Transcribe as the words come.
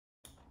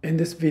In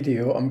this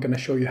video, I'm going to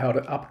show you how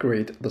to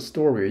upgrade the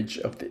storage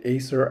of the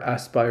Acer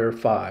Aspire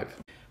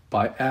 5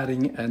 by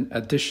adding an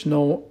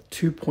additional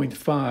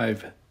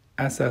 2.5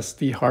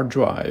 SSD hard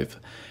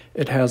drive.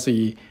 It has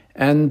a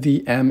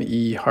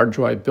NVMe hard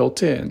drive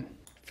built in.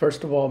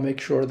 First of all, make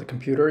sure the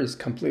computer is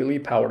completely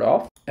powered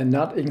off and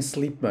not in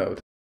sleep mode.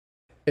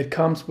 It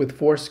comes with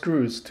 4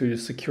 screws to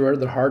secure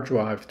the hard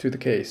drive to the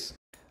case.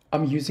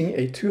 I'm using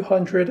a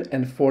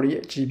 240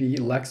 GB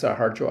Lexa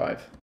hard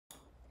drive.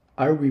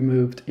 I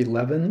removed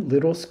 11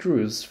 little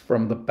screws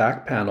from the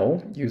back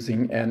panel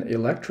using an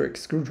electric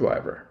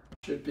screwdriver.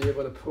 Should be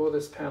able to pull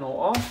this panel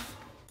off.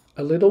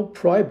 A little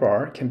pry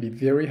bar can be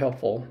very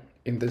helpful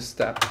in this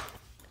step.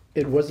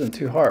 It wasn't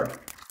too hard.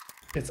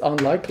 It's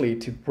unlikely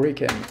to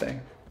break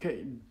anything.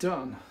 Okay,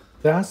 done.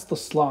 That's the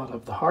slot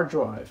of the hard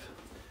drive.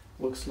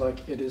 Looks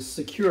like it is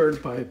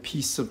secured by a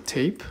piece of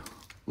tape.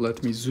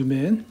 Let me zoom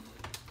in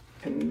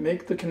and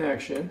make the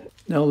connection.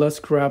 Now let's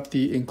grab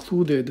the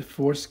included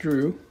 4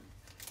 screw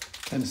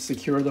and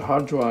secure the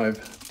hard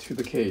drive to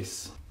the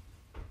case.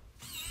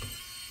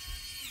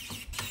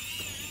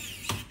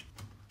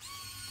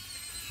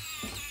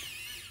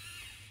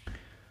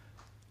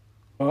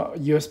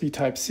 USB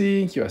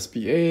Type-C,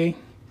 USB-A,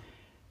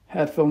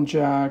 headphone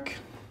jack,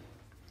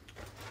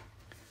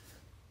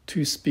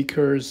 2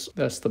 speakers,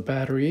 that's the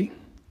battery,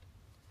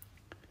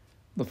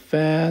 the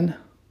fan,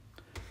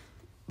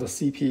 the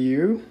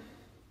CPU,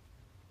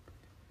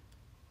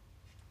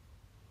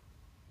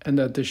 and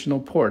additional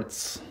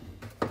ports.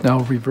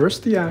 Now reverse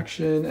the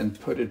action and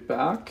put it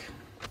back.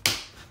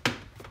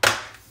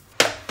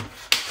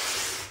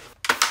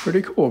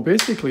 Pretty cool.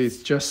 Basically,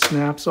 it just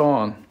snaps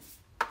on.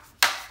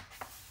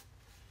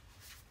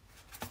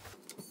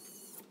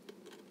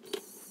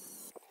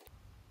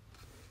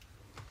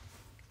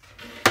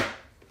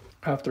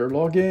 After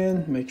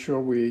login, make sure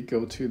we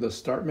go to the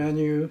start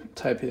menu,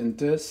 type in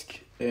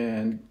disk,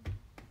 and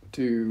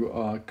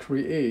do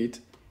create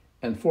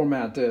and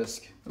format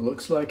disk. It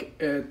looks like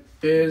it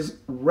is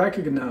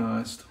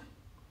recognized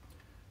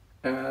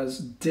as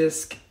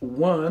disk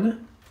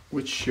 1,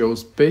 which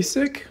shows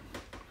basic.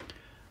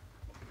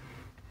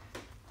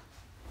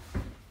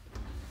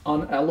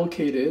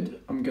 Unallocated,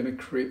 I'm going to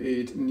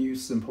create new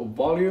simple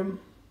volume.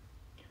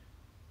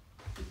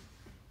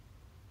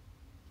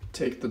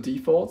 Take the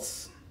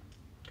defaults.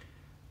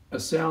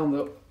 Assign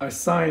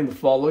the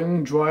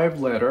following drive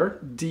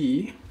letter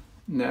D.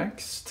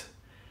 Next,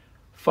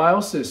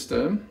 file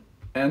system.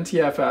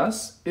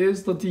 NTFS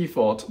is the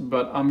default,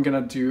 but I'm gonna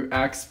do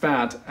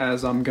exFAT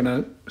as I'm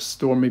gonna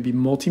store maybe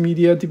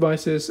multimedia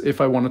devices. If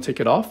I want to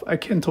take it off, I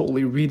can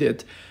totally read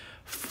it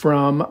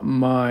from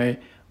my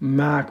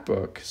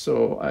MacBook.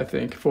 So I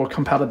think for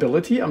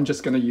compatibility, I'm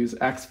just gonna use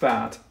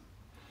exFAT.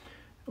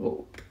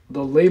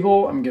 The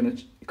label, I'm gonna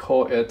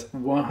call it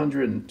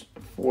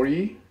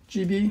 140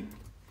 GB.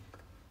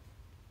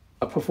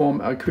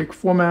 Perform a quick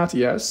format,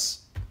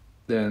 yes,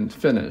 then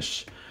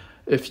finish.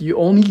 If you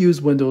only use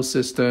Windows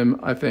system,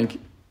 I think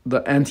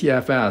the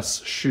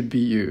NTFS should be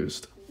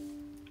used.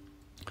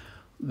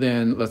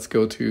 Then let's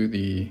go to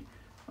the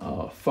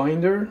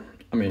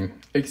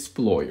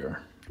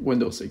Explorer,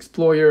 Windows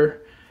Explorer.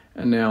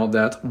 And now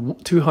that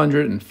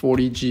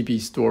 240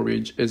 GB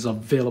storage is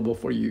available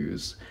for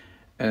use.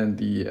 And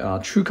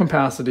the true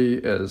capacity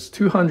is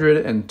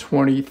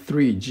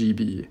 223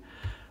 GB.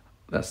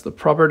 That's the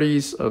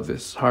properties of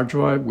this hard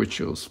drive, which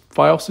shows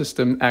file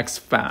system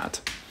exFAT.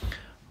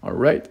 All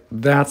right,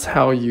 that's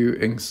how you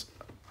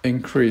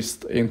increase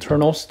the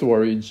internal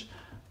storage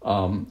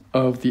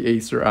of the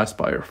Acer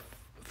Aspire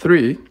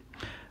 3.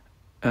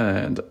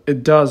 And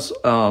it does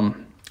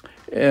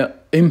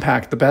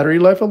impact the battery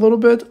life a little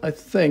bit. I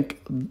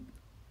think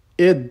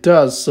it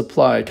does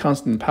supply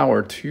constant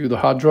power to the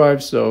hard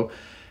drive, so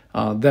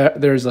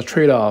there's a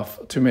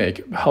trade-off to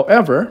make.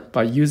 However,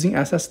 by using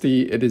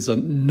SSD, it is a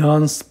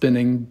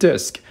non-spinning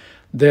disk.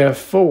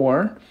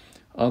 Therefore,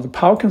 the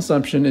power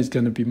consumption is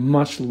going to be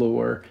much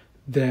lower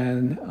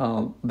than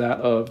that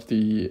of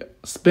the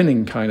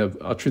spinning kind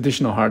of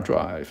traditional hard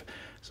drive.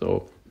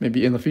 So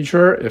maybe in the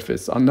future, if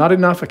it's not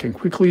enough, I can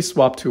quickly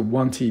swap to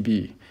 1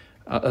 TB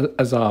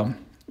as a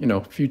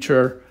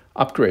future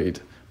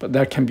upgrade. But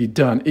that can be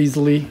done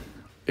easily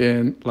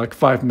in like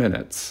 5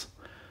 minutes.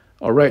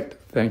 All right,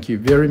 thank you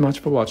very much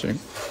for watching.